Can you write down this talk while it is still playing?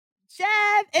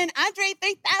Jeff and Andre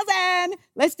 3000.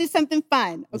 Let's do something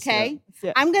fun, okay?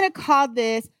 Yeah. I'm going to call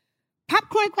this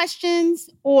popcorn questions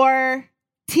or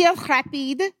tir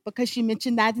rapide, because she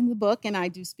mentioned that in the book, and I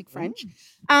do speak French,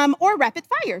 or rapid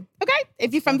fire, okay?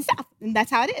 If you're from the South, and that's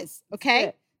how it is, okay?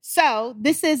 Yeah. So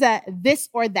this is a this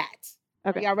or that.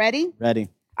 Okay. Y'all ready? Ready.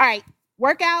 All right.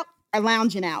 Workout or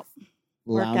lounging out?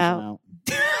 Lounging out.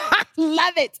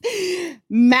 Love it.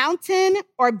 Mountain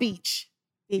or beach?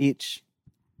 Beach.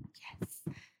 Yes.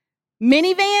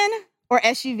 Minivan or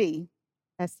SUV?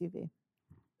 SUV.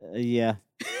 Yeah.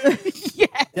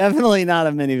 Yes. Definitely not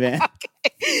a minivan.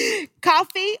 Okay.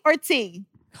 Coffee or tea?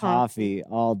 Coffee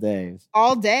all day.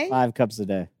 All day? 5 cups a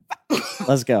day.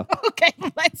 Let's go. Okay,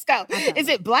 let's go. Is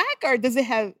it black or does it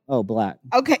have... Oh, black.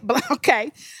 Okay,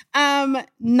 okay.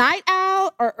 Night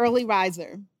owl or early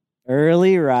riser?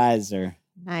 Early riser.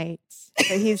 Night.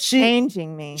 So he's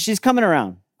changing me. She's coming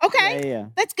around. Okay. Yeah.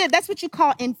 That's good. That's what you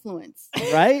call influence.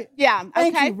 Right? Yeah.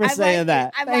 Thank okay. you for saying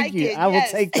that. I Thank like you. it. I will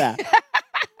Yes. take that.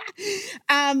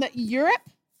 Europe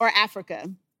or Africa?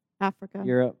 Africa.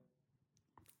 Europe.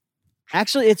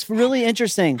 Actually, it's really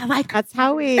interesting. That's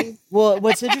how we... Well,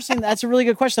 what's interesting, that's a really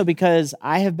good question, though, because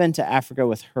I have been to Africa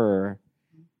with her,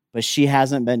 but she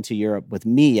hasn't been to Europe with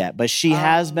me yet. But she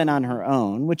has been on her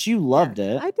own, which you loved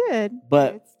it. I did.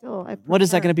 But it's still, I what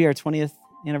is that prefer- going to be, our 20th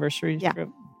anniversary Yeah. trip?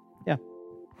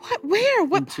 What? Where? In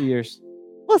What? 2 years.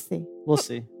 We'll see. We'll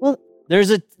see. Well, There's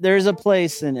a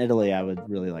place in Italy I would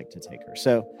really like to take her.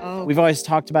 So Oh, we've always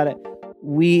talked about it.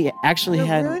 We actually we're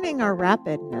had... ruining our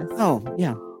rapidness. Oh,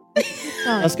 yeah.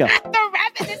 Let's go. the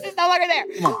rapidness is no longer there.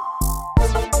 Come on.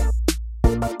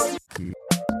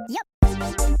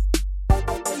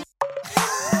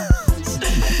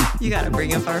 You gotta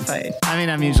bring up our fight. I mean,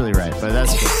 I'm usually right, but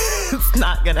that's good. It's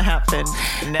not gonna happen.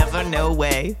 Never, no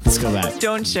way. Let's go back.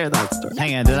 Don't share that story.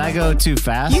 Hang on, did I go too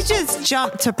fast? You just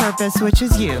jumped to purpose, which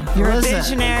is you. You're a Listen.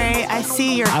 visionary. I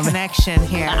see your connection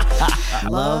here.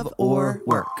 Love or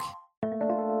work.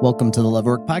 Welcome to the Love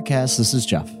Work Podcast. This is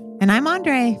Jeff. And I'm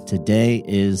Andre. Today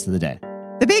is the day.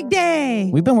 The big day.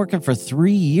 We've been working for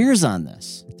 3 years on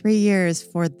this. 3 years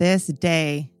for this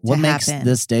day What to makes happen.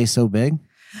 this day so big?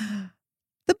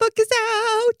 The book is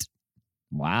out.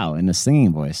 Wow, in a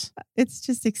singing voice. It's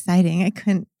just exciting. I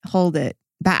couldn't hold it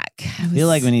back. I feel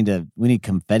like we need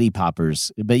confetti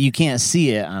poppers, but you can't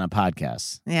see it on a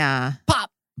podcast. Yeah. Pop.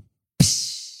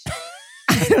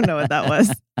 I don't know what that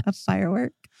was. A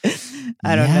firework.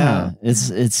 I don't know.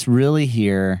 It's really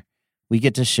here. We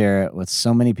get to share it with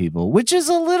so many people, which is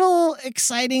a little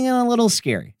exciting and a little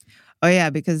scary. Oh, yeah,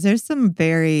 because there's some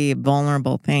very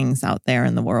vulnerable things out there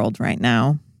in the world right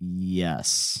now.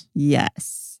 Yes.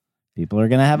 Yes. People are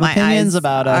going to have My opinions eyes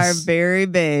about are us. very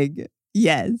big.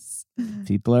 Yes.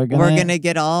 People are going We're going to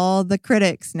get all the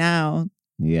critics now.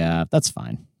 Yeah, that's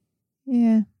fine.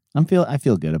 Yeah. I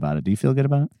feel good about it. Do you feel good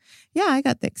about it? Yeah, I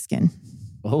got thick skin.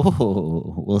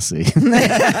 Oh, we'll see.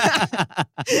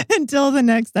 Until the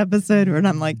next episode when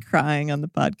I'm like crying on the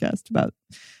podcast about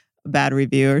a bad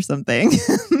review or something.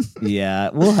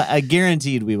 Yeah, I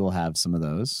guaranteed we will have some of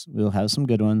those. We'll have some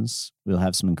good ones. We'll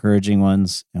have some encouraging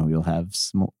ones, and we'll have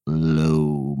some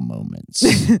low moments.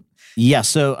 Yeah.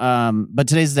 So, but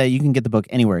today's the day. You can get the book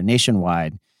anywhere,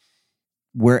 nationwide,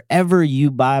 wherever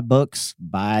you buy books.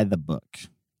 Buy the book.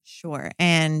 Sure.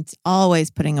 And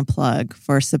always putting a plug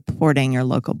for supporting your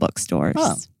local bookstores.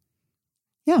 Oh.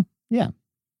 Yeah.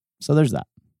 So there's that.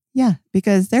 Yeah,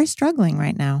 because they're struggling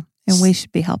right now and we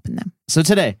should be helping them. So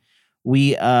today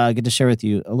we get to share with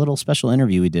you a little special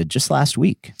interview we did just last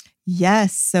week.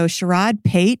 Yes. So Sherrod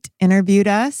Pate interviewed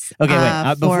us Okay,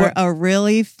 wait. for Before a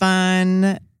really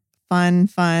fun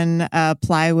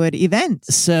plywood event.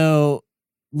 So,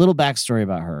 little backstory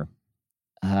about her.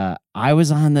 I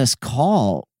was on this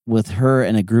call with her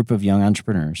and a group of young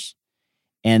entrepreneurs,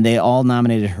 and they all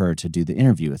nominated her to do the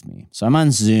interview with me. So I'm on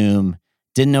Zoom,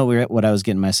 didn't know what I was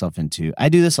getting myself into. I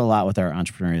do this a lot with our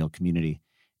entrepreneurial community.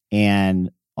 And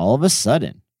all of a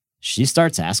sudden, she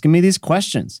starts asking me these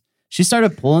questions. She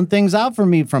started pulling things out for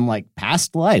me from like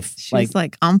past life. She's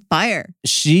like on fire.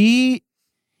 She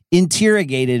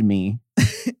interrogated me.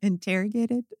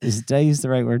 Interrogated? Did I use the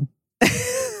right word?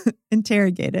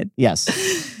 Interrogated.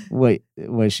 Yes. Wait,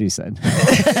 what she said.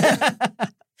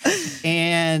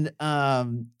 And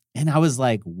I was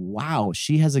like, wow,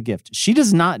 she has a gift. She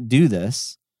does not do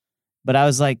this, but I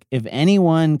was like, if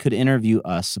anyone could interview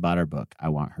us about our book, I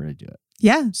want her to do it.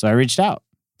 Yeah. So I reached out.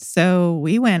 So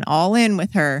we went all in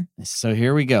with her. So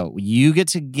here we go. You get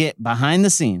to get behind the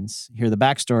scenes, hear the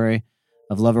backstory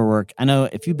of Love or Work. I know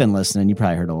if you've been listening, you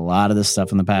probably heard a lot of this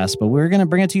stuff in the past, but we're going to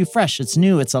bring it to you fresh. It's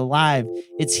new. It's alive.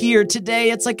 It's here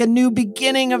today. It's like a new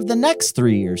beginning of the next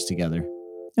 3 years together.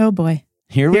 Oh boy.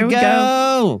 Here we Here we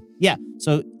go. Yeah.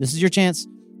 So this is your chance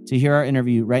to hear our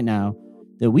interview right now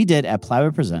that we did at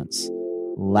Plywood Presents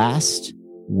last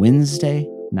Wednesday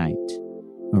night.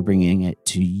 We're bringing it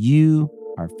to you,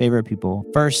 our favorite people.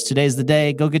 First, today's the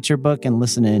day. Go get your book and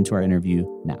listen in to our interview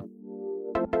now.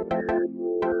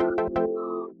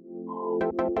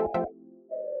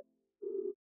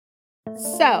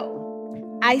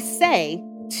 So, I say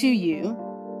to you,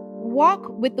 walk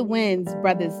with the winds,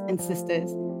 brothers and sisters,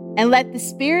 and let the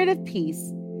spirit of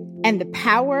peace and the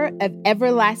power of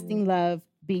everlasting love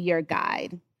be your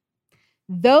guide.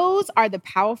 Those are the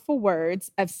powerful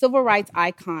words of civil rights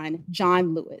icon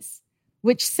John Lewis,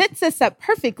 which sets us up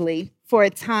perfectly for a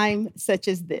time such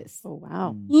as this. Oh,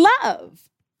 wow. Love.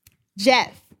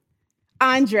 Jeff,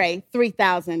 Andre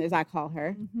 3000, as I call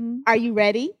her. Mhm. Are you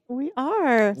ready? We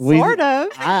are, We- sort of.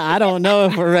 I don't know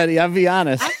if we're ready. I'll be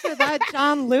honest. After that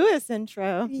John Lewis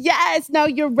intro. Yes, no,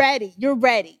 you're ready. You're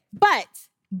ready. But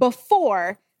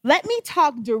before, let me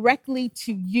talk directly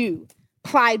to you,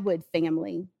 Plywood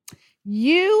family.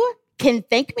 You can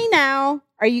thank me now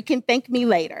or you can thank me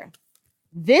later.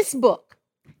 This book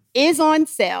is on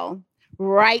sale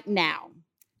right now,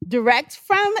 direct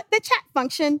from the chat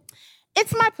function.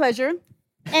 It's my pleasure.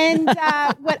 And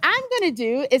what I'm going to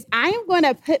do is I am going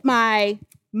to put my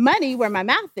money where my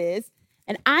mouth is,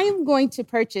 and I am going to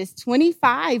purchase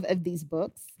 25 of these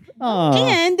books. Aw.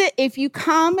 And if you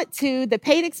come to the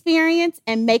paid experience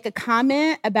and make a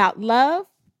comment about love,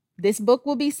 this book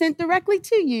will be sent directly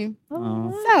to you.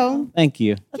 Oh. So, Thank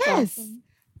you. That's yes, awesome.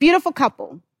 beautiful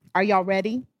couple. Are y'all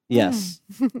ready? Yes.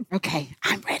 Okay,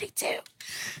 I'm ready too.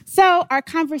 So, our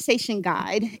conversation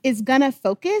guide is going to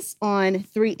focus on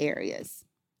 3 areas: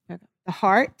 Okay. the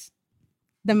heart,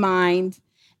 the mind,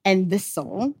 and the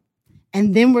soul.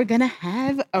 And then we're going to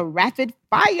have a rapid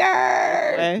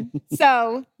fire. Okay.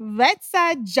 So, let's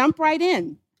jump right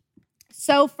in.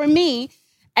 So, for me,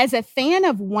 as a fan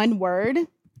of one word,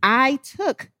 I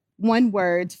took one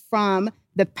word from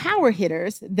the power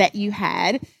hitters that you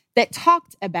had that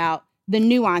talked about the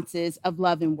nuances of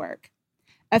love and work.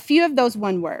 A few of those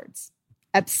one words: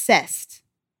 obsessed,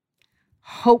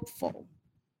 hopeful,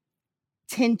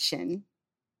 tension,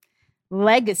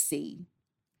 legacy,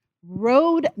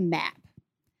 roadmap.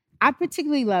 I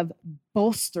particularly love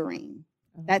bolstering.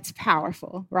 That's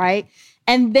powerful, right?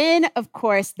 And then, of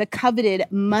course, the coveted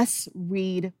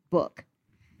must-read book.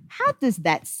 How does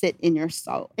that sit in your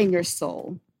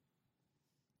soul?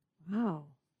 Wow.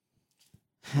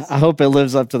 I hope it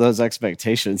lives up to those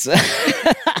expectations.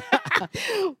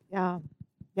 Yeah.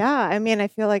 Yeah. I mean, I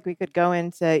feel like we could go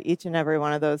into each and every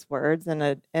one of those words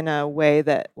in a way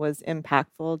that was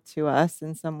impactful to us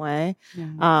in some way.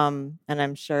 And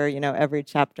I'm sure, every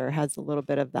chapter has a little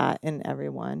bit of that in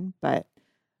everyone, but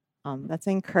that's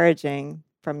encouraging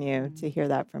from you to hear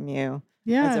that from you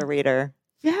as a reader.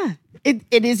 Yeah, it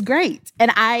is great.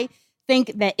 And I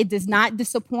think that it does not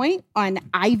disappoint on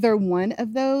either one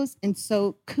of those. And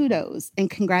so kudos and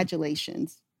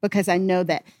congratulations, because I know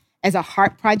that as a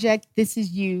heart project, this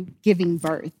is you giving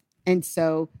birth. And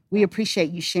so we appreciate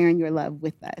you sharing your love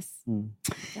with us.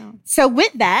 Yeah. So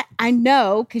with that, I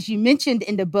know, because you mentioned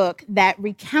in the book, that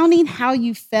recounting how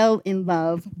you fell in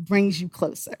love brings you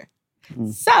closer.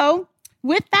 So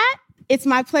with that, it's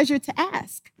my pleasure to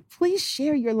ask, please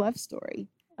share your love story.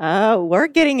 Oh, we're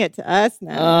getting it to us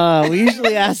now. We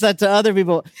usually ask that to other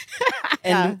people.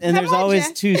 And Come there's on, always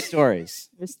Jeff. 2 stories.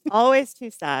 There's always 2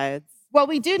 sides. Well,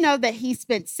 we do know that he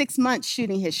spent 6 months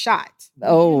shooting his shot.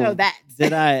 Oh, You know that.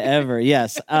 Did I ever?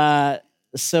 Yes.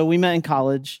 So we met in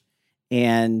college,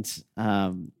 and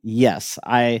yes,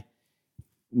 I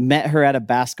met her at a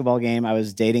basketball game. I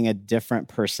was dating a different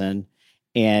person,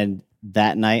 and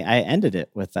that night I ended it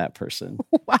with that person.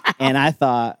 Wow. And I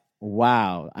thought,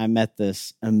 wow, I met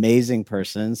this amazing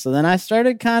person. So then I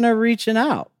started kind of reaching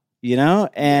out,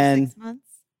 and 6 months.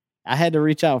 I had to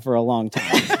reach out for a long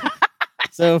time.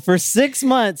 So for 6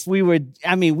 months, we were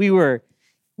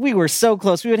so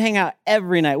close. We would hang out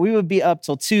every night. We would be up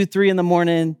till 2, 3 in the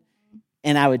morning,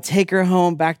 and I would take her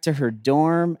home back to her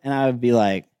dorm, and I would be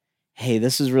like, hey,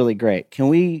 this is really great. Can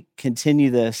we continue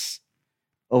this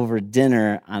over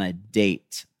dinner on a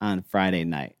date on Friday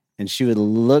night? And she would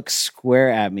look square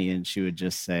at me and she would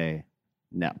just say,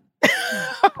 no.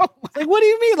 Like, what do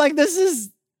you mean? Like,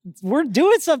 we're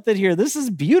doing something here. This is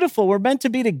beautiful. We're meant to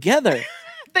be together.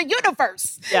 The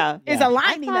universe Yeah. is Yeah. I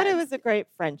aligning thought us. it was a great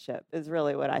friendship, is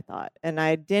really what I thought. And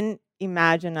I didn't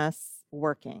imagine us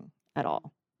working at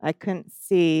all. I couldn't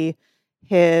see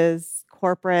his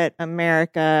corporate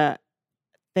America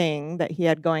thing that he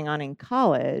had going on in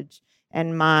college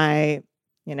and my,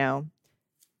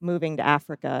 moving to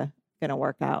Africa going to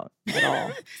work out at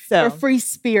all. So Your free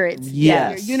spirits.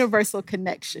 Yes. Your universal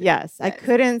connection. yes, I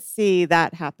couldn't see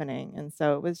that happening. And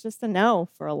so it was just a no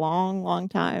for a long, long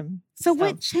time. So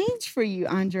what changed for you,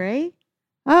 Andre?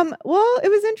 Well, it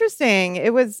was interesting.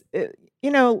 It was,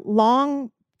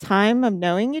 long time of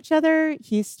knowing each other.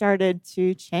 He started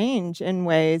to change in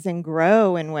ways and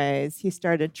grow in ways. He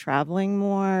started traveling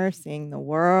more, seeing the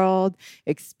world,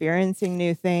 experiencing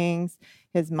new things.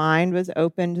 His mind was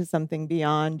open to something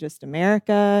beyond just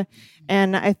America.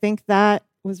 And I think that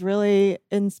was really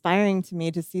inspiring to me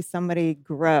to see somebody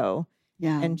grow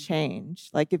and change.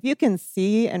 Like if you can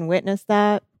see and witness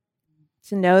that,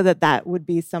 to know that that would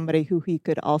be somebody who he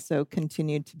could also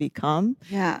continue to become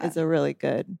is a really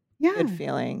good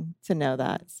feeling to know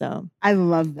that. So I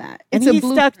love that. And he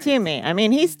stuck to me. I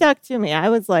mean, he stuck to me. I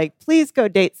was like, please go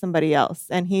date somebody else.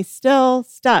 And he's still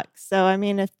stuck. So I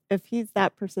mean, if he's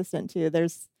that persistent too,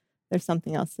 there's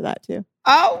something else to that too.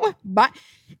 Oh, but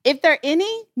if there are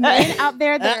any men out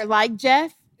there that are like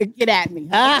Jeff, get at me.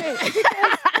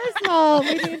 First of all,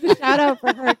 we need to shout out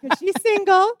for her because she's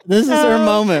single. This is her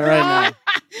moment right now.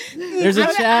 There's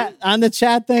a chat on the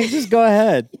chat thing. Just go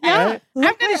ahead. Yeah, right?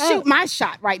 I'm going to shoot my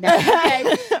shot right now.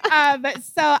 Okay?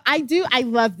 So I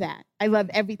love that. I love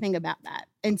everything about that.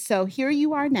 And so here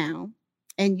you are now,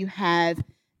 and you have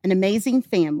an amazing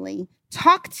family.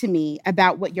 Talk to me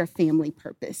about what your family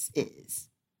purpose is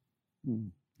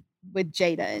with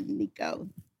Jada and Nico.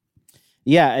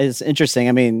 Yeah, it's interesting.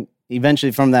 I mean,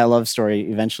 eventually from that love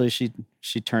story,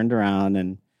 she turned around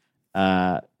and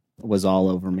was all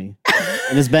over me.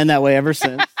 And it's been that way ever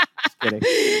since. Just kidding.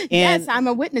 Yes, I'm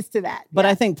a witness to that. But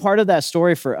I think part of that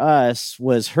story for us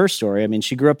was her story. I mean,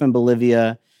 she grew up in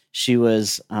Bolivia. She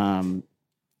was in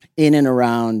and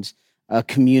around a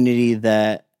community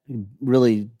that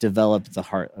really developed the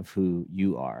heart of who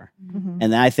you are. Mm-hmm.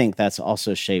 And I think that's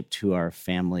also shaped who our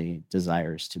family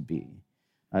desires to be.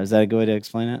 Is that a good way to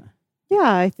explain it?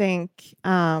 Yeah, I think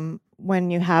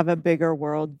when you have a bigger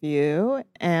worldview,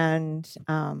 and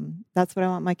that's what I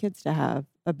want my kids to have,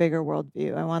 a bigger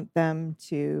worldview. I want them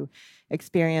to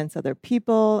experience other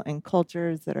people and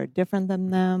cultures that are different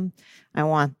than them. I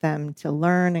want them to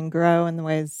learn and grow in the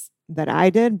ways that I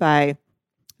did by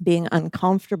being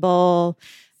uncomfortable,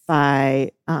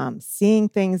 by seeing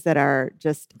things that are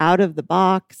just out of the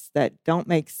box, that don't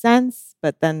make sense,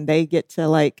 but then they get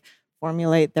to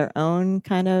formulate their own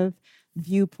kind of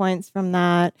viewpoints from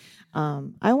that.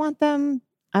 I want them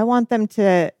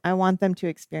to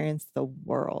experience the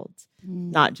world,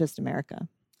 not just America.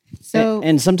 So,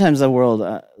 and sometimes the world,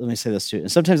 let me say this too.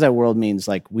 Sometimes that world means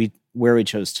where we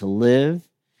chose to live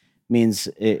means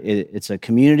it's a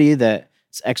community that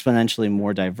is exponentially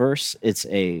more diverse. It's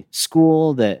a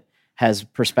school that has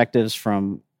perspectives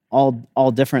from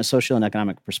all different social and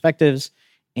economic perspectives.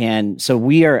 And so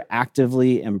we are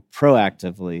actively and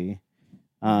proactively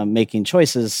making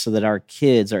choices so that our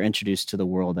kids are introduced to the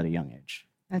world at a young age.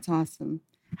 That's awesome.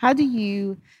 How do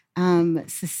you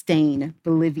sustain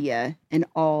Bolivia and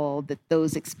all that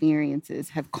those experiences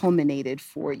have culminated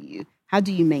for you? How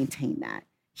do you maintain that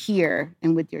here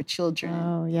and with your children?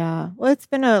 Oh, yeah. Well, it's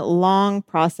been a long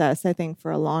process. I think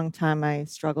for a long time, I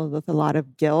struggled with a lot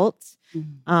of guilt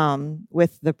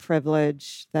with the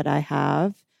privilege that I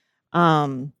have.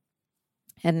 And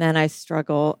then I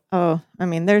struggle.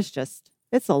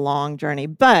 It's a long journey,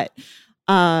 but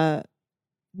now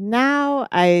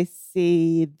I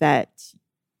see that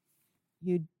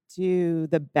you do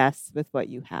the best with what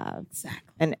you have.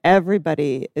 Exactly. And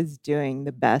everybody is doing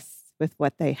the best with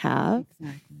what they have.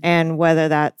 Exactly. And whether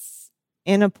that's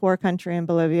in a poor country in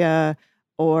Bolivia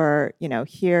or,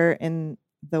 here in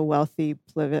the wealthy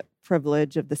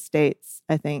privilege of the States,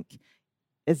 I think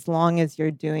as long as you're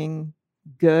doing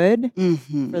good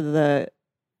for the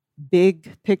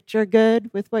big picture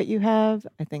good with what you have,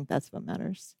 I think that's what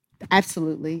matters.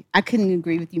 Absolutely. I couldn't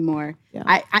agree with you more. Yeah.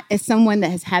 I as someone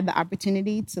that has had the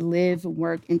opportunity to live,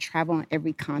 work, and travel on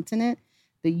every continent,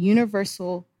 the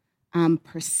universal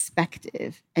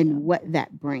perspective and what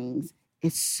that brings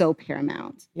is so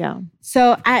paramount. Yeah.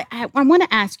 So I want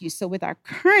to ask you, so with our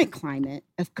current climate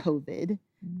of COVID,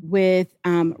 with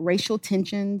racial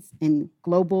tensions and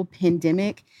global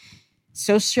pandemic,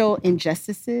 social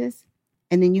injustices,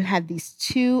 and then you have these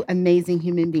two amazing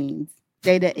human beings,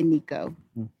 Jada and Nico.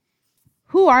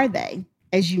 Who are they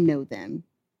as you know them?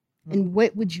 And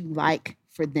what would you like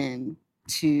for them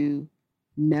to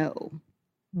know?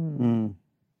 How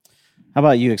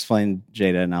about you explain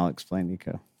Jada and I'll explain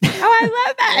Nico? Oh, I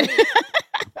love that.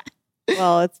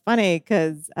 Well, it's funny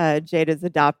because Jada's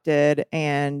adopted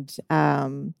and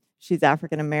she's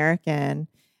African American,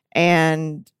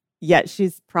 and yet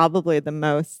she's probably the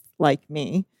most like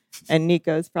me, and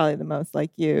Nico's probably the most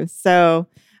like you. So,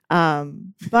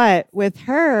 but with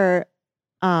her,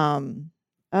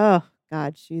 oh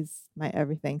God, she's my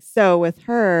everything. So with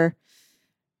her,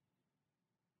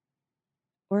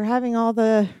 we're having all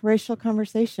the racial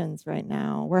conversations right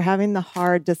now. We're having the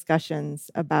hard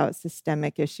discussions about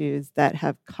systemic issues that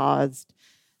have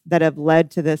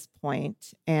led to this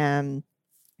point and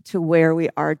to where we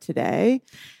are today.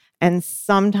 And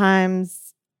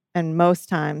sometimes, and most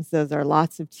times, those are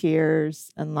lots of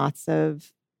tears and lots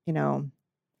of,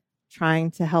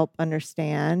 trying to help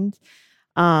understand.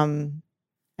 And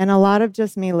a lot of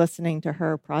just me listening to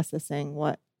her processing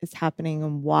what is happening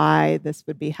and why this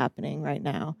would be happening right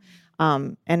now,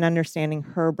 and understanding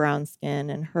her brown skin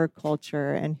and her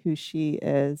culture and who she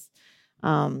is.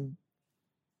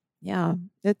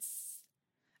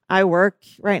 I work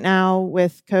right now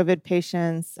with COVID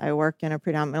patients. I work in a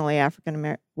predominantly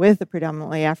African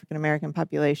American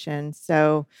population.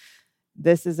 So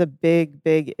this is a big,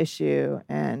 big issue,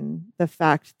 and the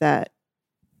fact that,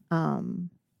 and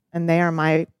they are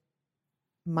my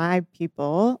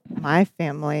people, my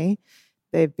family,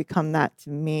 they've become that to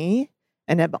me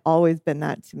and have always been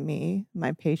that to me,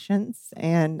 my patients.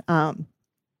 And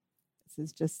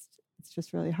it's just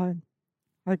really hard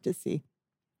to see.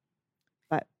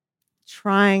 But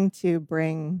trying to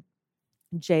bring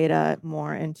Jada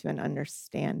more into an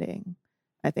understanding,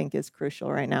 I think, is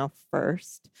crucial right now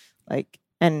first.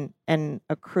 And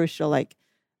a crucial,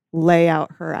 lay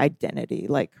out her identity.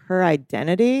 Her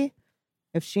identity,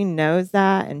 if she knows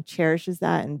that and cherishes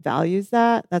that and values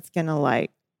that, that's going to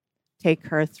take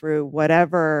her through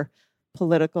whatever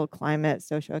political climate,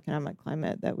 socioeconomic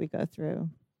climate that we go through.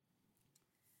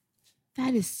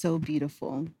 That is so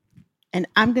beautiful. And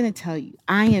I'm going to tell you,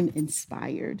 I am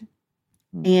inspired.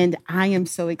 And I am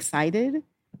so excited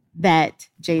that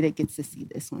Jada gets to see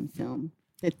this on film,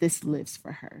 that this lives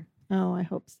for her. Oh, I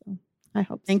hope so.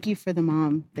 Thank you for the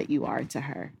mom that you are to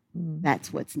her.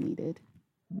 That's what's needed.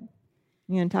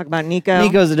 You gonna talk about Nico?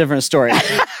 Nico's a different story.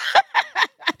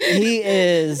 He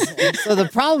is. So the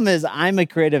problem is, I'm a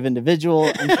creative individual.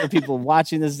 I'm sure people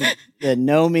watching this that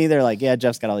know me, they're like, yeah,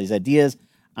 Jeff's got all these ideas.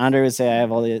 Andre would say, I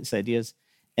have all these ideas.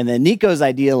 And then Nico's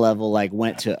idea level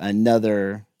went to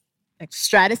another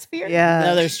stratosphere. Yeah,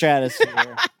 another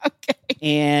stratosphere. Okay.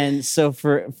 And so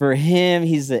for him,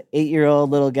 he's an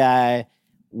 8-year-old little guy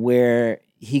where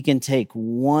he can take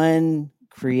one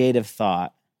creative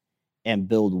thought and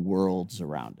build worlds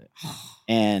around it.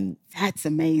 And that's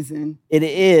amazing. It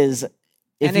is,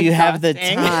 if you have the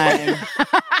exhausting. time,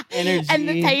 energy, and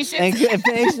the patience. and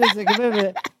patience and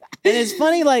commitment. And it's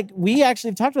funny, we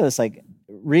actually have talked about this.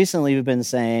 Recently, we've been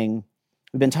talking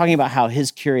about how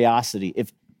his curiosity,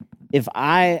 if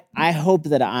I hope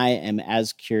that I am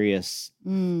as curious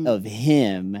of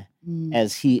him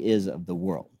as he is of the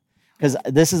world. Because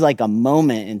this is a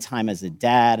moment in time as a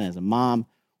dad and as a mom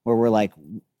where we're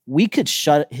we could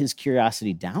shut his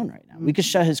curiosity down right now. We could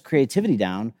shut his creativity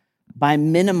down by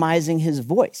minimizing his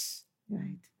voice.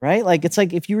 Right? It's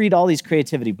if you read all these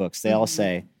creativity books, they all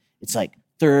say it's 3rd,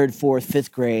 4th,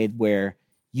 5th grade where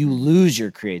you lose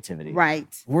your creativity. Right.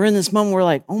 We're in this moment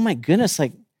where oh my goodness,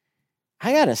 I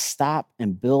got to stop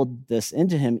and build this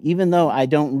into him, even though I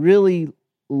don't really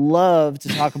love to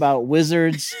talk about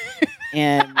wizards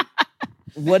and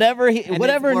whatever his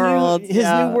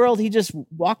new world he just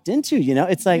walked into,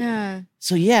 it's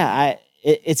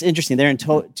it's interesting. They're in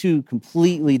two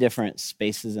completely different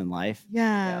spaces in life.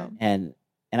 Yeah. And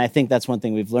I think that's one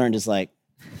thing we've learned is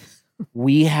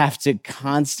we have to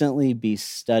constantly be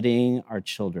studying our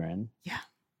children. Yeah.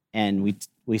 And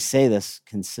we say this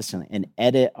consistently, and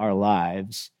edit our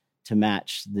lives to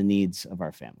match the needs of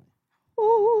our family.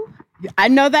 Ooh, I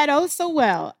know that oh so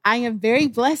well. I am very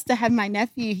blessed to have my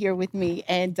nephew here with me,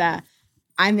 and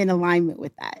I'm in alignment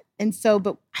with that. And so,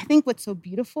 but I think what's so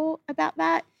beautiful about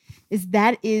that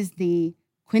is the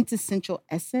quintessential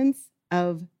essence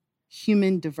of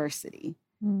human diversity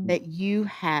that you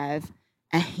have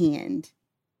a hand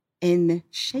in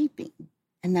shaping.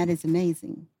 And that is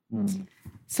amazing.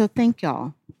 So thank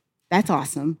y'all. That's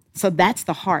awesome. So that's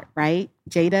the heart, right?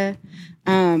 Jada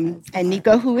and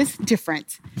Nico, who is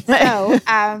different. So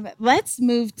let's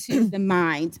move to the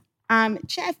mind.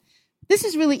 Jeff, this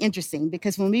is really interesting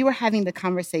because when we were having the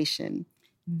conversation,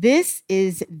 this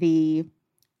is the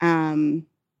element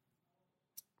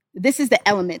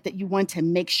that you want to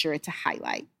make sure to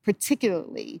highlight,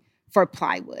 particularly for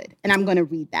plywood. And I'm going to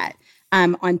read that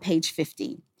on page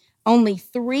 50. Only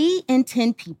 3 in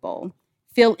 10 people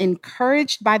feel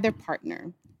encouraged by their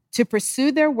partner to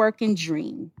pursue their work and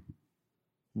dream.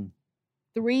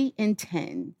 3 in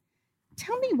 10.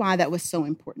 Tell me why that was so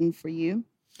important for you.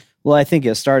 Well, I think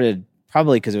it started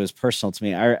probably because it was personal to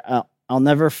me. I'll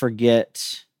never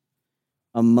forget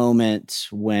a moment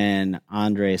when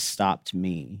Andre stopped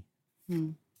me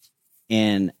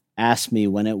and asked me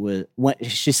when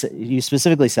she said, you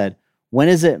specifically said, when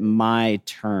is it my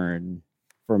turn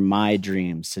for my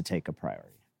dreams to take a priority?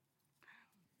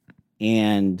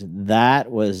 And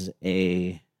that was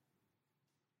I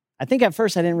think at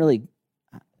first I didn't really,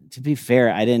 to be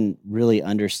fair, I didn't really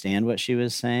understand what she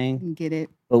was saying. Get it.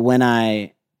 But when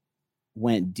I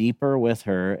went deeper with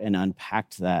her and we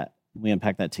unpacked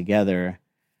that together,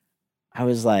 I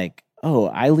was like, oh,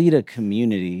 I lead a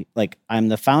community. Like, I'm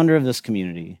the founder of this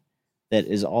community that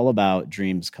is all about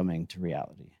dreams coming to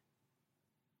reality.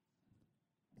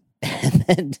 And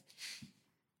then,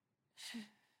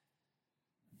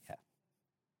 yeah.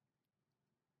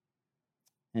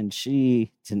 And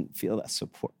she didn't feel that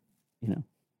support, you know?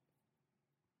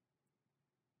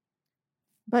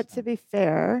 But to be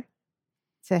fair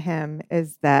to him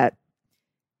is that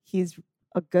he's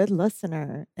a good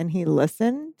listener and he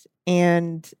listened.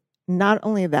 And not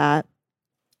only that,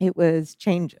 it was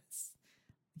changes.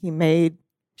 He made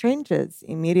changes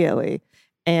immediately.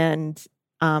 And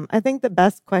I think the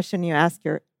best question you ask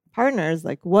your partner is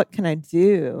like, what can I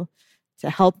do to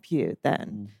help you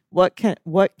then? What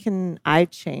can I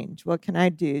change? What can I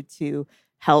do to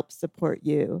help support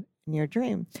you in your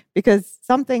dream? Because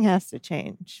something has to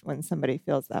change when somebody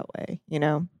feels that way, you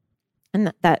know?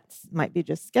 And that might be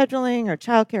just scheduling or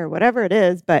childcare or whatever it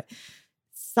is, but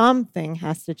something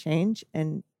has to change.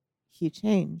 And he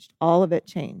changed. All of it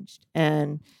changed.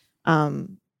 And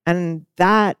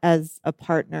that as a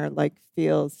partner, like,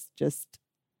 feels just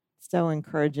so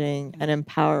encouraging and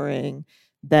empowering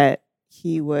that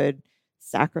he would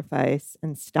sacrifice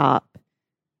and stop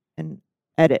and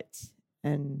edit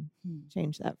and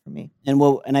change that for me.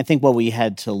 And I think what we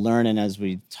had to learn, and as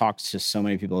we talked to so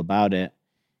many people about it,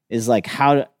 is like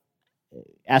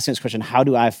asking this question, how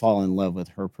do I fall in love with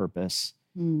her purpose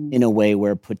in a way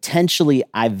where potentially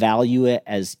I value it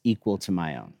as equal to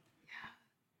my own?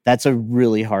 That's a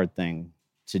really hard thing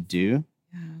to do.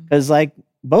 Because like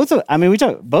both of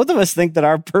us think that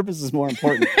our purpose is more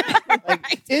important.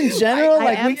 Like, in general,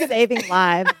 I am saving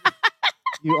lives.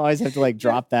 You always have to like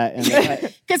drop that.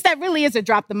 Because that really is a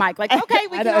drop the mic. Like, okay,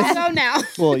 we can all go now.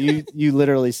 Well, you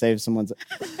literally saved someone's.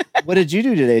 What did you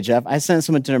do today, Jeff? I sent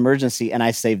someone to an emergency and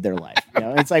I saved their life. You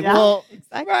know, it's like, well,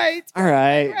 exactly. Right. All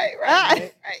right.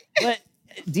 Right. But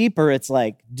deeper, it's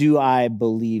like, do I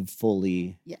believe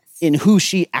fully Yes. in who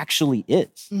she actually is?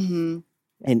 Mm-hmm.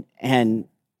 And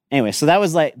anyway, so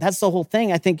that's the whole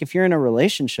thing. I think if you're in a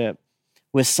relationship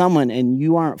with someone and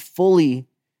you aren't fully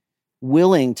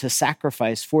willing to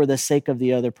sacrifice for the sake of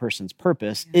the other person's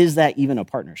purpose, is that even a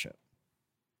partnership?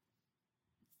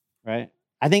 Right?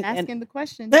 I think Asking the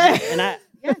question. and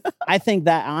I think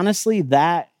that honestly,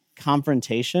 that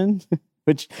confrontation,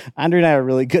 which Andre and I are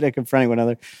really good at confronting one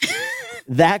another,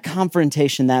 that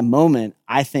confrontation, that moment,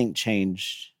 I think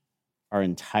changed our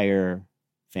entire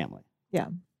family. Yeah.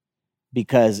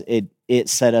 Because it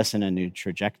set us in a new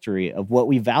trajectory of what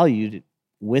we valued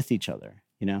with each other,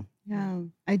 you know? Yeah,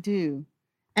 I do.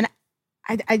 And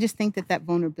I just think that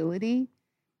vulnerability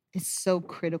is so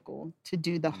critical to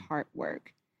do the hard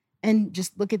work. And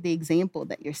just look at the example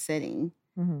that you're setting.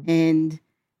 Mm-hmm. And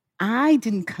I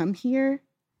didn't come here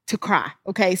to cry.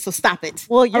 Okay, so stop it.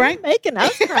 Well, you're right? making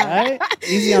us cry. Right?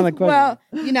 Easy on the question. Well,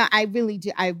 I really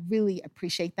do. I really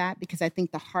appreciate that because I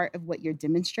think the heart of what you're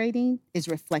demonstrating is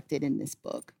reflected in this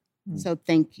book. Mm-hmm. So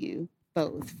thank you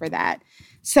both for that.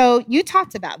 So you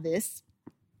talked about this,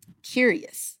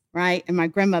 curious, right? And my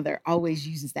grandmother always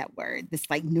uses that word, this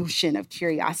like notion of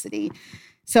curiosity.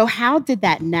 So how did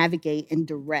that navigate and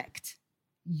direct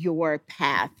your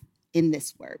path in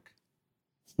this work?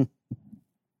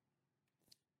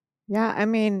 Yeah, I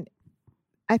mean,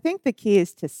 I think the key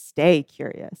is to stay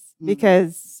curious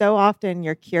because so often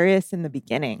you're curious in the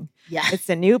beginning. Yeah. It's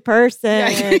a new person.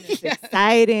 It's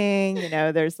exciting. You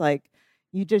know, there's like,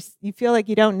 you feel like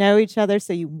you don't know each other.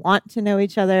 So you want to know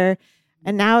each other.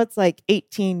 And now it's like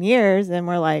 18 years and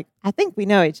we're like, I think we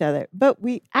know each other, but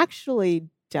we actually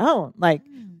don't. Like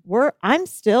I'm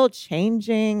still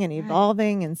changing and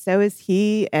evolving and so is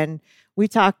he. And we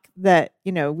talk that,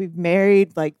 you know, we've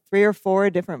married like 3 or 4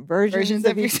 different versions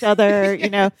of each other, you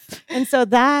know. And so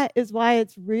that is why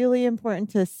it's really important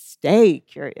to stay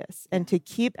curious and to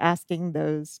keep asking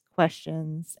those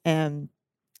questions and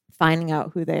finding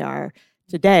out who they are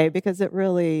today because it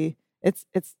really, it's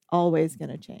always going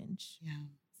to change. Yeah.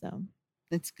 So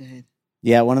That's good.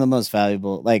 Yeah, one of the most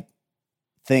valuable like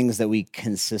things that we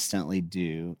consistently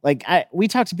do. Like we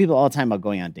talk to people all the time about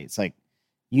going on dates. Like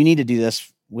you need to do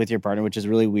this with your partner, which is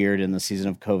really weird in the season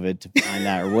of COVID to find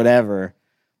that or whatever.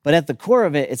 But at the core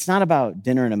of it, it's not about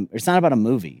dinner and it's not about a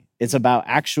movie. It's about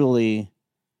actually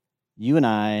you and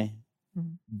I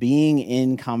being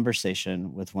in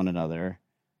conversation with one another,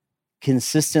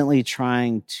 consistently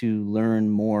trying to learn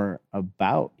more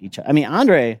about each other. I mean,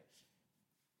 Andre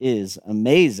is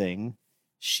amazing.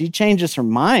 She changes her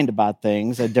mind about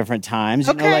things at different times.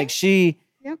 You know, like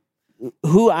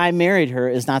who I married her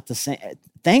is not the same.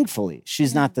 Thankfully,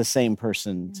 she's not the same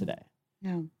person today.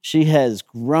 Yeah. She has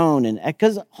grown, and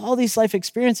because all these life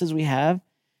experiences we have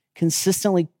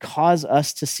consistently cause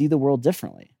us to see the world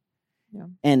differently. Yeah.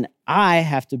 And I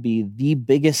have to be the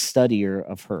biggest studier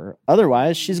of her.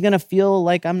 Otherwise, she's going to feel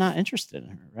like I'm not interested in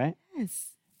her, right? Yes.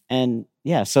 And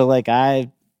yeah, so like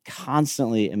I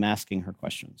constantly am asking her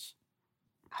questions.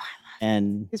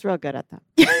 And He's real good at that.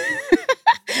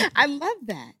 I love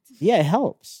that. yeah, it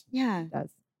helps. Yeah. It does.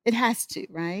 It has to,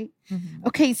 right? Mhm.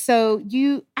 Okay, so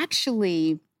you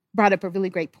actually brought up a really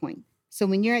great point. So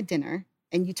when you're at dinner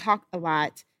and you talk a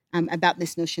lot about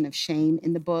this notion of shame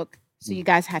in the book, so you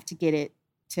guys have to get it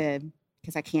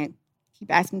because I can't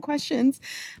keep asking questions,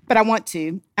 but I want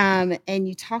to. And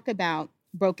you talk about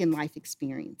broken life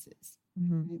experiences.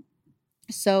 Mhm.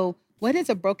 So what is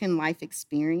a broken life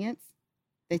experience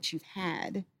that you've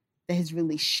had that has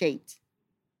really shaped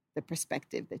the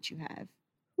perspective that you have?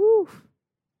 Whew.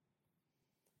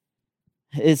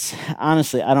 It's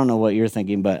honestly, I don't know what you're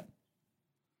thinking, but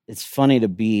it's funny to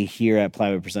be here at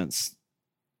Plywood Presents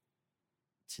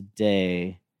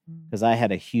today because I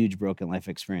had a huge broken life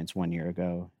experience 1 year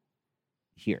ago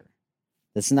here.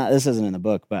 This isn't in the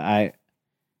book, but I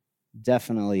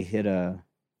definitely hit a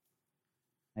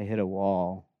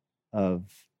wall of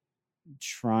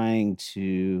trying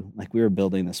to, like, we were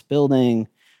building this building,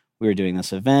 we were doing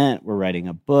this event, we're writing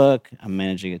a book, I'm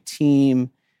managing a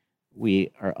team.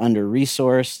 We are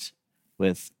under-resourced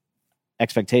with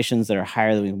expectations that are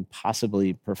higher than we can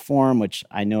possibly perform, which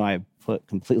I know I put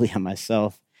completely on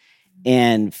myself,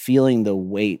 and feeling the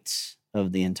weight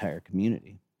of the entire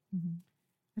community. Mhm.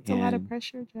 That's a lot of And-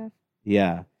 pressure, Jeff.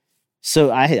 Yeah.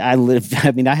 So I had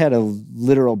a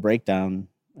literal breakdown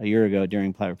a year ago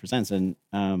during Plywood Presents. And,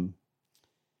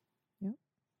 Yep.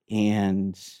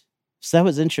 and so that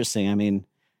was interesting. I mean,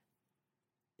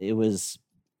 it was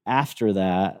after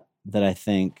that I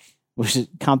think, which is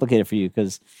complicated for you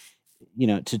because, you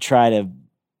know,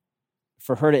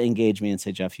 for her to engage me and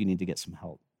say, Jeff, you need to get some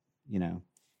help, you know,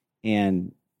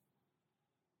 and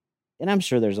I'm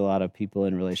sure there's a lot of people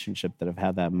in relationship that have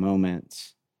had that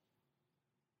moment.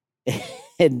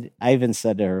 And I even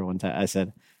said to her one time, I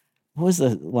said, what was the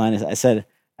line? I said,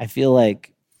 I feel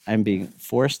like I'm being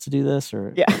forced to do this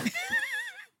Yeah.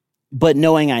 but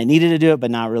knowing I needed to do it, but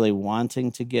not really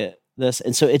wanting to get this.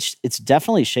 And so it's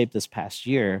definitely shaped this past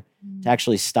year to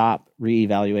actually stop,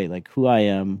 reevaluate like who I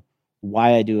am,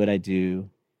 why I do what I do,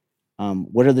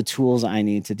 what are the tools I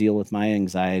need to deal with my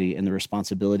anxiety and the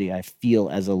responsibility I feel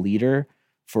as a leader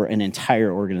for an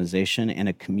entire organization and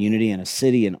a community and a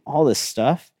city and all this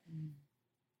stuff.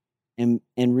 And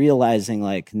realizing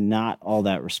like not all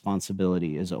that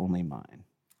responsibility is only mine.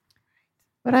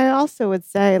 But I also would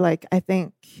say, like, I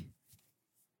think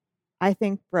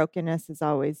brokenness is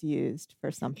always used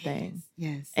for something.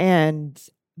 Yes. And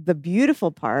the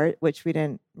beautiful part, which we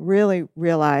didn't really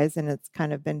realize, and it's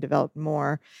kind of been developed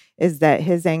more, is that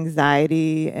his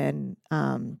anxiety and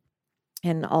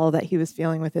all that he was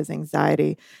feeling with his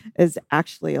anxiety is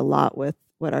actually a lot with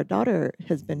what our daughter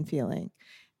has been feeling.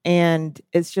 And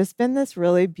it's just been this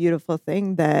really beautiful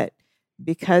thing that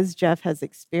because Jeff has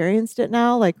experienced it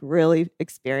now, like really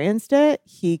experienced it,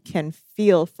 he can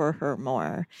feel for her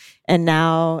more. And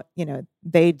now, you know,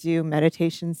 they do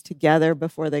meditations together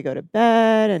before they go to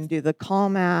bed and do the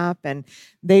Calm app. And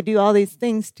they do all these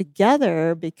things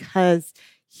together because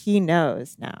he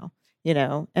knows now, you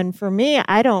know. And for me,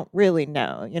 I don't really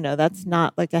know, you know, that's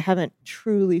not like I haven't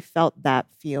truly felt that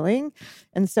feeling.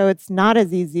 And so it's not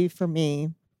as easy for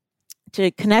me to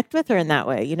connect with her in that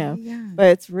way, you know. Yeah. But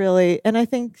it's really, and I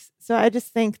think, so I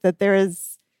just think that there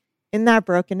is, in that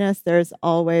brokenness, there's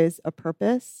always a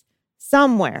purpose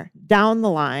somewhere down the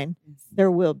line.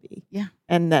 There will be. Yeah.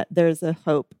 And that there's a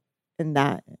hope in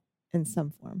that in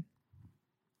some form.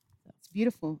 It's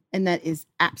beautiful. And that is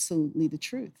absolutely the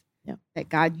truth. Yeah. That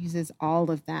God uses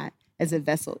all of that as a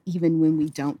vessel, even when we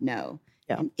don't know.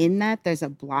 Yeah. And in that, there's a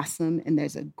blossom and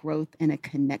there's a growth and a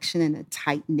connection and a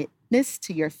tight-knitness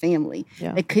to your family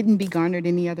Yeah. that couldn't be garnered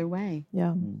any other way.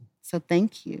 Yeah. So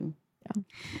thank you. Yeah.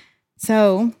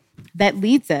 So that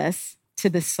leads us to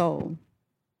the soul.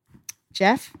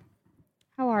 Jeff,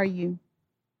 how are you?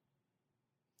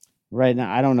 Right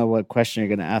now, I don't know what question you're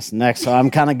going to ask next, so I'm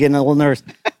kind of getting a little nervous.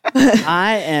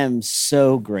 I am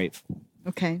so grateful.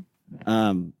 Okay.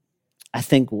 I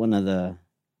think one of the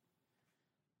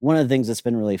things that's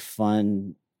been really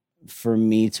fun for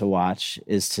me to watch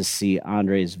is to see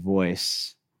Andre's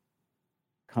voice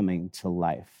coming to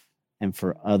life and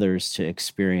for others to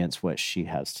experience what she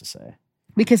has to say.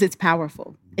 Because it's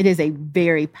powerful. It is a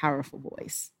very powerful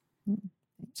voice.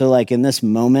 So like in this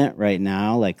moment right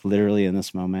now, like literally in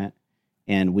this moment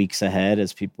and weeks ahead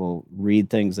as people read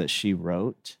things that she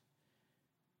wrote,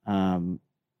 I'm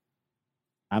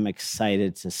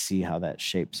excited to see how that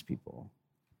shapes people.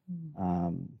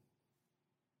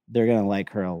 They're going to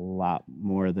like her a lot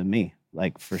more than me,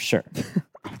 like for sure.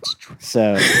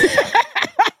 So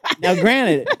now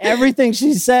granted, everything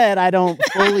she said, I don't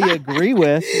fully agree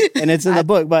with, and it's in the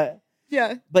book, but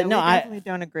yeah, we definitely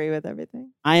don't agree with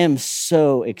everything. I am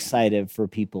so excited for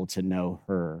people to know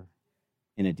her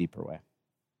in a deeper way.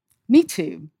 Me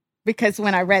too. Because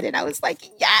when I read it, I was like,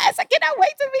 yes, I cannot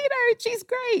wait to meet her. She's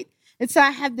great. And so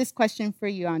I have this question for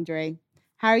you, Andre.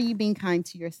 How are you being kind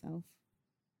to yourself?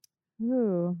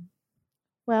 Ooh.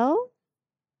 Well,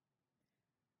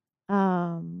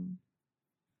 I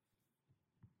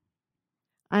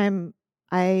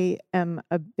am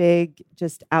a big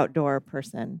just outdoor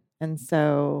person. And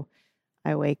so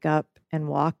I wake up and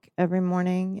walk every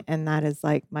morning. And that is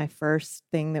like my first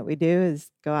thing that we do is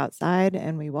go outside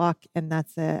and we walk. And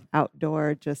that's an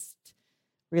outdoor just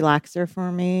relaxer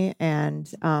for me.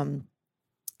 And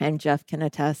Jeff can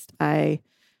attest, I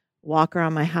walk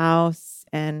around my house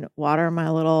and water my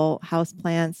little house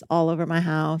plants all over my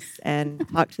house and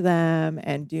talk to them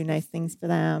and do nice things for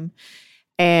them.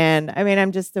 And I mean,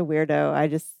 I'm just a weirdo.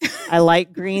 I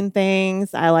like green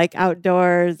things. I like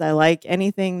outdoors. I like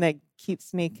anything that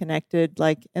keeps me connected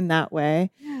like in that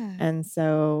way. Yeah. And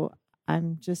so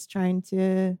I'm just trying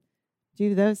to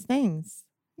do those things.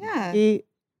 Yeah. Be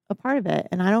a part of it.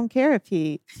 And I don't care if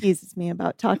he teases me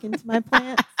about talking to my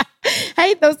plants.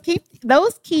 Hey,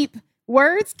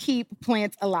 words keep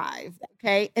plants alive.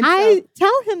 Okay. And I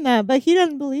tell him that, but he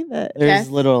doesn't believe it. There's Yes.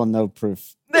 little or no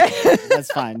proof.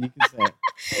 That's fine. You can say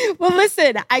it. Well,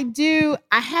 listen, I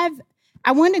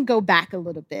want to go back a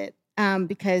little bit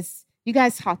because you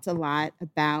guys talked a lot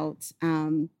about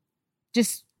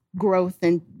just growth.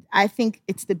 And I think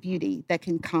it's the beauty that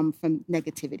can come from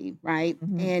negativity, right?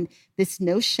 Mm-hmm. And this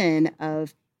notion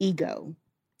of ego.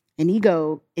 And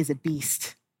ego is a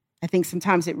beast. I think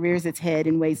sometimes it rears its head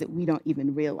in ways that we don't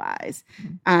even realize.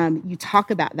 You talk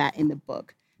about that in the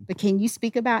book. But can you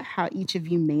speak about how each of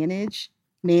you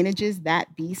manages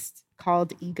that beast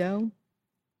called ego?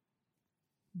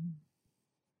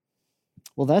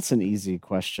 Well, that's an easy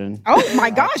question. Oh my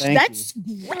gosh, thank that's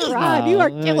great. Rod, you are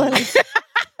killing it.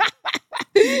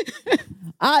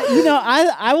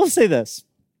 I will say this.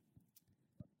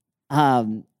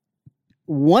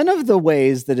 One of the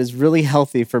ways that is really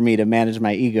healthy for me to manage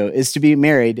my ego is to be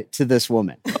married to this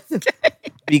woman.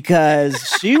 Because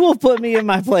she will put me in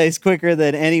my place quicker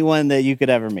than anyone that you could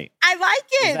ever meet. I like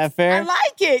it. Is that fair? I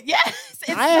like it. Yes. It's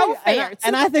so fair.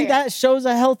 And I think that shows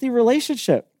a healthy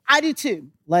relationship. I do too.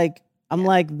 Like, I'm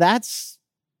like, that's,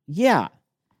 yeah.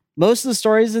 Most of the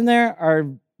stories in there are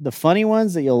the funny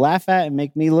ones that you'll laugh at and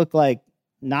make me look like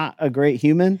not a great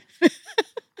human.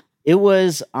 It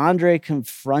was Andre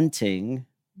confronting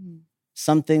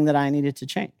something that I needed to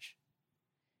change.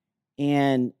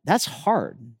 And that's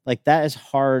hard. Like, that is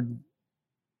hard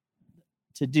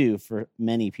to do for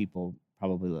many people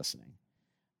probably listening.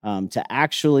 To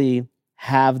actually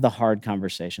have the hard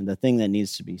conversation, the thing that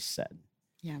needs to be said.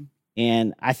 Yeah.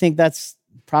 And I think that's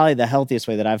probably the healthiest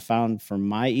way that I've found for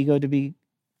my ego to be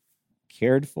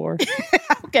cared for.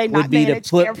 Okay, would not be to managed,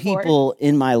 put cared for. people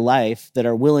in my life that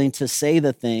are willing to say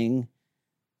the thing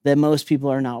that most people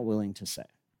are not willing to say.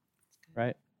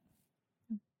 Right?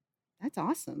 That's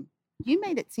awesome. You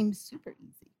made it seem super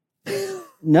easy.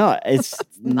 No, it's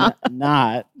not.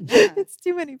 It's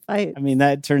too many fights. I mean,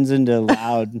 that turns into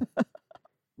loud,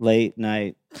 late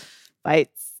night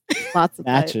Fights. Lots of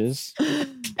matches.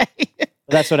 Okay. But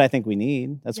that's what I think we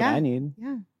need. That's what Yeah. I need.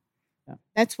 Yeah. Yeah.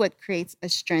 That's what creates a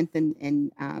strength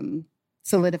and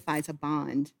solidifies a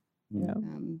bond Yeah.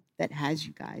 that has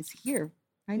you guys here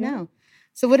right Yeah. now.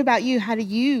 So what about you? How do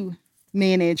you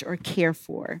manage or care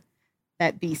for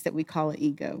that beast that we call an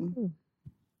ego?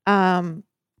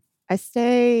 I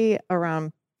stay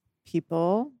around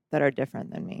people that are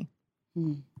different than me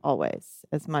always,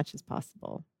 as much as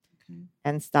possible. Okay.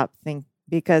 And stop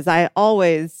because I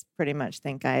always pretty much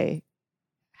think I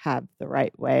have the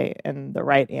right way and the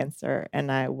right answer,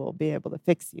 and I will be able to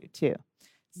fix you too.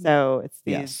 So it's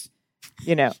these,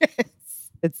 you know,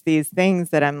 it's these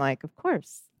things that I'm like, of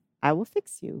course, I will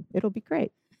fix you. It'll be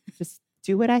great. Just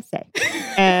do what I say.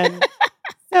 And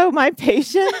so my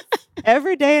patients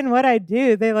every day in what I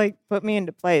do, they like put me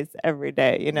into place every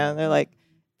day. You know, they're like,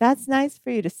 that's nice for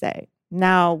you to say.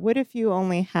 Now, what if you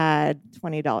only had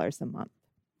 $20 a month?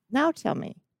 Now tell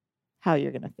me how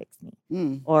you're going to fix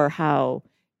me or how,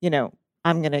 you know,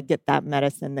 I'm going to get that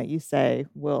medicine that you say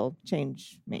will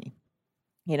change me,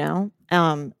 you know?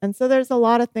 And so there's a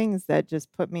lot of things that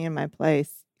just put me in my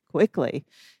place quickly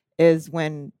is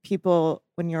when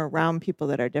you're around people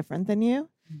that are different than you,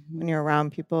 when you're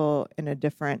around people in a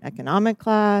different economic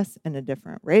class, in a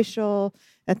different racial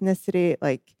ethnicity,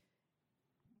 like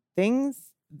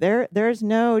there's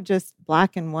no just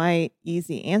black and white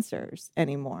easy answers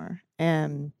anymore.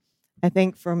 And I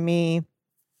think for me,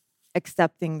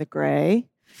 accepting the gray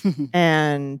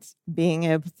and being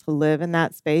able to live in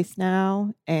that space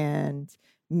now and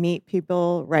meet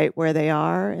people right where they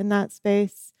are in that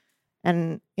space.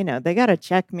 And, you know, they got to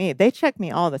check me. They check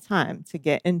me all the time to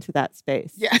get into that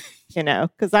space. Yeah. You know,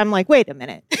 because I'm like, wait a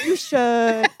minute, you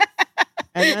should.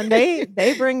 And then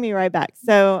they bring me right back.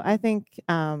 So I think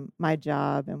my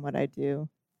job and what I do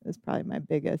is probably my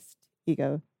biggest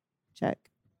ego check.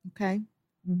 Okay.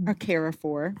 Or carer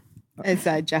for, as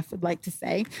Jeff would like to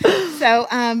say. So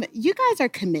you guys are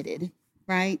committed,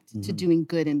 right, to doing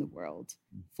good in the world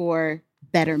for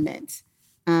betterment.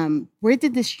 Where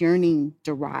did this yearning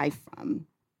derive from?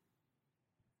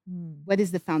 What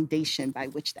is the foundation by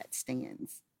which that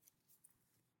stands?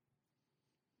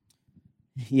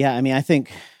 Yeah, I mean, I think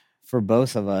for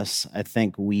both of us, I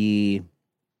think we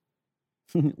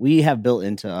have built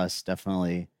into us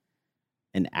definitely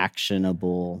an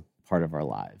actionable part of our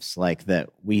lives, like that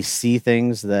we see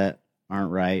things that aren't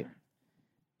right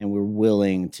and we're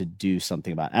willing to do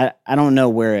something about it. I don't know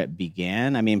where it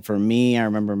began. I mean, for me, I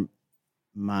remember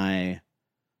my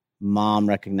mom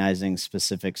recognizing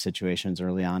specific situations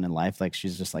early on in life. Like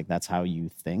she's just like, that's how you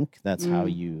think. That's how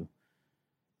you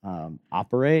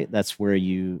operate. That's where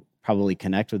you probably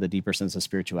connect with a deeper sense of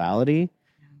spirituality.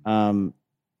 And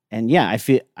yeah,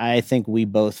 I think we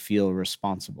both feel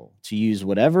responsible to use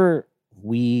whatever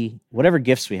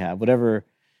gifts we have, whatever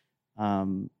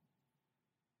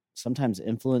sometimes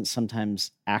influence,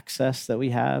 sometimes access that we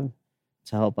have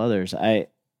to help others.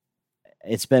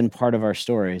 It's been part of our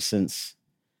story since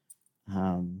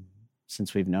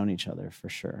we've known each other, for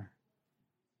sure.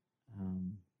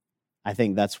 I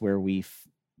think that's where we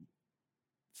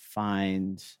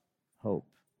find hope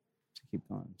to keep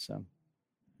going. So,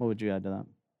 what would you add to that?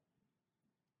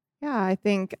 Yeah, I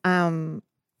think I'm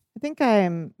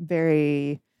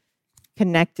very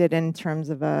connected in terms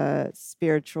of a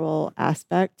spiritual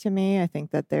aspect to me. I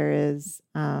think that there is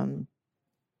a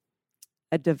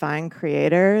divine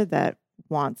creator that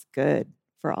wants good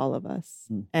for all of us.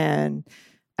 And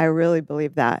I really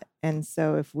believe that. And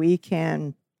so if we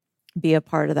can be a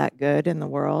part of that good in the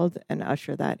world and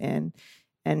usher that in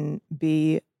and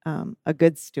be a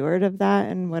good steward of that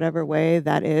in whatever way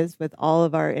that is, with all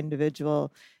of our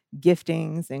individual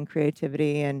giftings and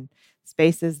creativity and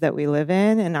spaces that we live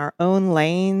in our own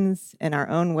lanes, in our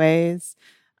own ways.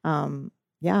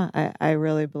 I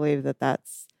really believe that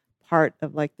that's part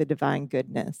of like the divine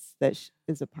goodness that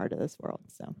is a part of this world.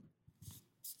 So.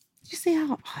 Did you see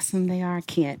how awesome they are? I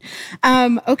can't.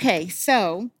 Okay,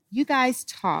 so you guys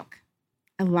talk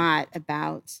a lot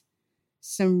about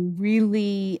some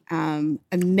really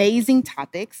amazing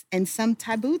topics and some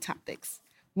taboo topics.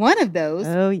 One of those.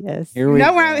 Oh, yes. Here we go.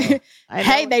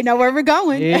 They know where we're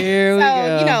going. Here we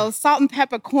go. You know, Salt and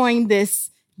Pepper coined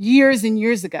this years and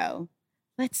years ago.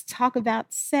 Let's talk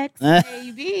about sex,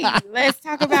 baby. Let's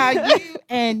talk about you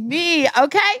and me.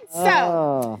 Okay,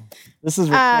 so this is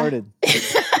recorded.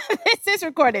 This is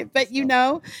recorded, but you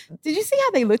know, did you see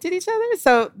how they looked at each other?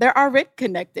 So they're already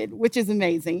connected, which is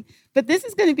amazing. But this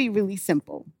is going to be really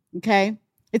simple. Okay,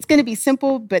 it's going to be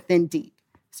simple, but then deep.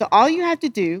 So all you have to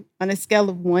do on a scale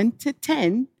of 1 to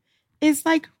 10 is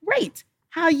like rate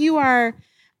how you are,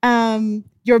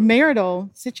 your marital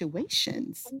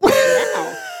situations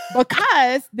now.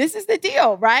 Because this is the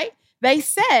deal, right? They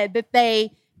said that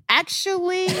they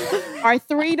actually are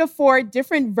 3 to 4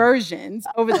 different versions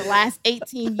over the last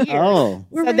 18 years. Oh.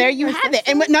 So there you have it.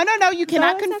 And no, you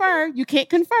cannot confer. You can't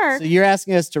confer. So you're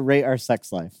asking us to rate our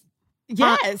sex life.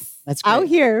 Yes. That's great. Out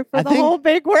here for the whole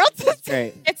big world. That's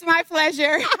great. It's my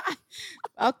pleasure.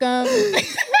 Welcome.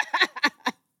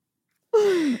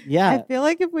 Yeah. I feel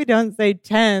like if we don't say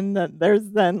 10, that there's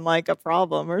then like a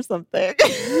problem or something.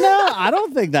 No, I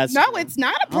don't think that's No, true. it's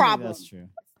not a I don't think problem. that's true.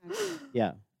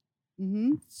 Yeah.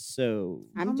 Mm-hmm. So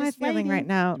I'm How am I just feeling waiting. right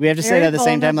now? we have to say Very it at the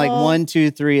same time, like vulnerable. 1,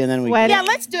 2, 3, and then we. Sweaty. Yeah,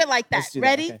 let's do it like that. Let's do that,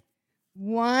 Ready? okay.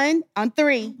 1 on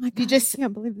 3. Oh my God, You just I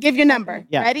can't believe this give is your happening. number.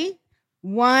 Yeah. Ready?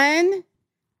 1,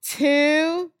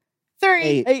 2,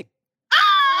 3. 8.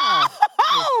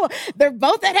 Oh, they're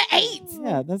both at an 8.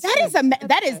 Yeah, that's.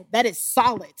 That is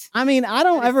solid. I mean, I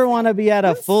don't ever want to be at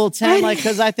a full 10, like,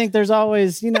 because I think there's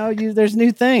always, there's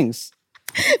new things.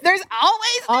 There's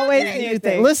always new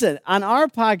things. Listen, on our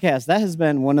podcast, that has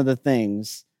been one of the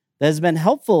things that has been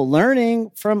helpful,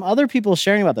 learning from other people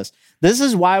sharing about this. This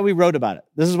is why we wrote about it.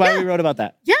 This is why we wrote about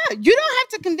that. Yeah, you don't have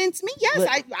to convince me. Yes,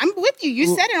 Look- I'm with you. You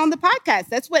said it on the podcast.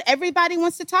 That's what everybody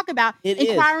wants to talk about. It is.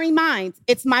 Inquiring minds.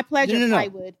 It's my pleasure, No.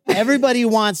 Plywood. Everybody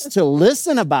wants to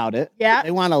listen about it. Yeah. They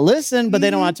want to listen, but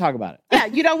they don't want to talk about it. Yeah,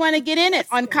 you don't want to get in it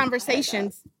on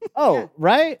conversations. Oh,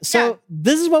 right? So Yeah.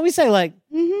 this is what we say, like,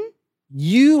 Mm-hmm.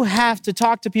 you have to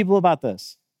talk to people about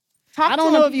this. Talk I don't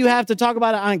to know them, if you have to talk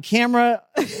about it on camera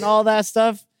and all that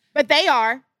stuff. but they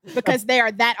are because they are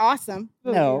that awesome.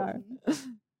 No.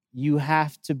 You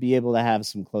have to be able to have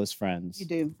some close friends You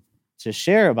do. to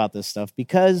share about this stuff,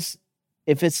 because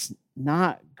if it's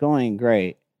not going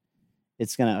great,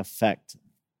 it's going to affect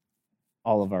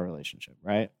all of our relationship,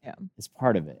 right? Yeah. It's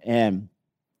part of it. And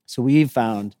so we've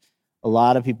found a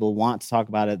lot of people want to talk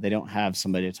about it. They don't have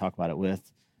somebody to talk about it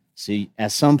with. So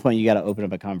at some point you got to open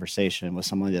up a conversation with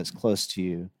someone that's close to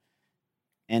you,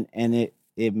 and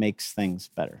it makes things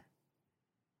better.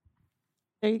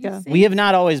 There you go. We have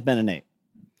not always been an 8.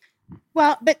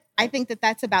 Well, but I think that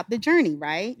that's about the journey,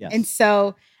 right? Yes. And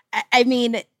so, I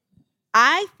mean,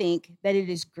 I think that it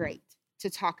is great to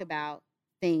talk about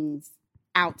things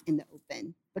out in the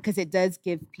open because it does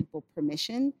give people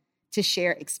permission to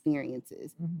share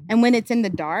experiences. Mhm. And when it's in the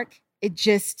dark,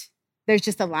 there's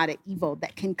just a lot of evil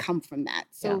that can come from that.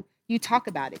 So Yeah. you talk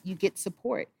about it, you get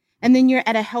support, and then you're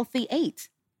at a healthy 8,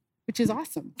 which is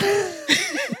awesome.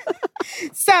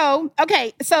 So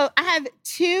I have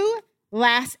 2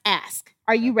 last asks.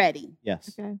 Are you ready?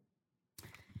 Yes. Okay.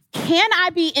 Can I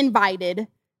be invited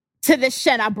to the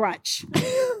Shena brunch?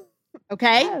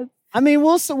 Okay. Yes. I mean,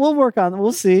 we'll work on it.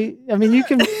 We'll see. I mean, you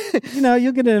can,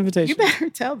 you'll get an invitation. You better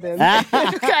tell them.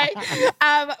 Okay.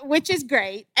 Which is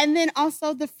great. And then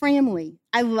also the family.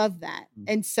 I love that.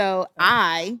 And so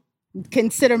I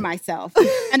consider myself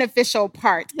an official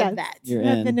part Yes. of that. You're You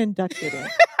have in. been inducted in.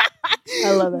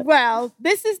 I love it. Well,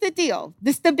 this is the deal.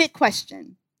 This is the big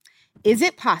question. Is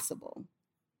it possible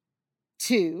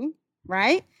to,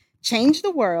 right, change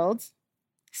the world,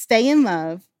 stay in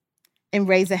love, and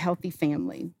raise a healthy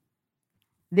family?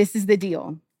 This is the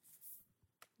deal.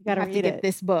 You got to have to read get it.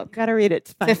 this book You got to read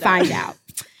it to find out.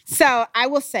 So I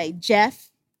will say,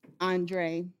 Jeff,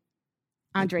 Andre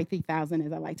 3000,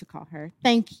 as I like to call her,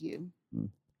 thank you. Mm.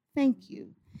 Thank you.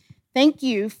 Thank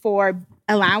you for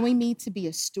allowing me to be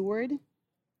a steward,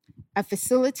 a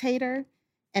facilitator,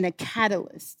 and a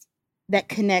catalyst that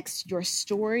connects your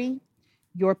story,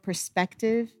 your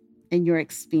perspective, and your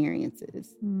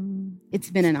experiences. Mm. It's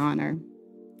been an honor.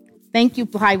 Thank you,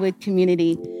 Plywood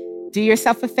community. Do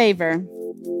yourself a favor.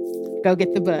 Go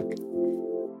get the book.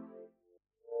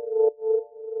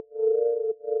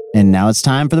 And now it's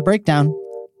time for the breakdown.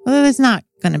 Well, it's not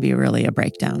going to be really a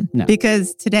breakdown No.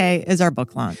 because today is our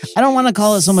book launch. I don't want to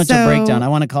call it so much a So- breakdown. I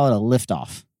want to call it a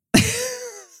liftoff.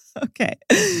 Okay.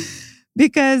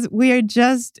 Because we are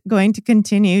just going to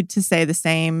continue to say the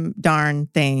same darn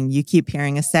thing you keep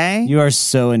hearing us say, You are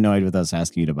so annoyed with us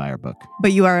asking you to buy our book.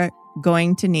 but you are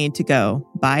going to need to go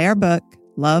buy our book,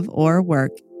 Love or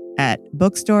Work, at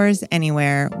bookstores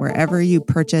anywhere, wherever you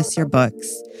purchase your books.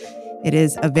 It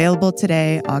is available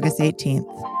today, August 18th.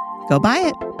 Go buy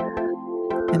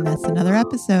it. And that's another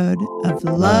episode of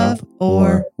Love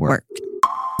or Work.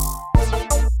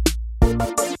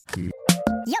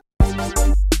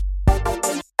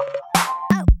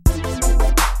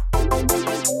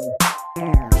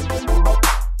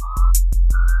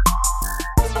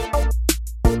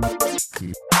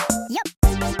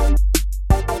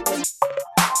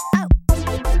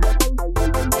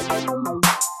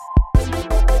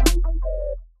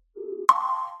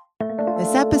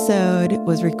 This episode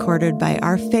was recorded by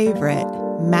our favorite,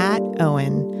 Matt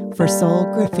Owen, for Soul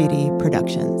Graffiti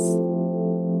Productions.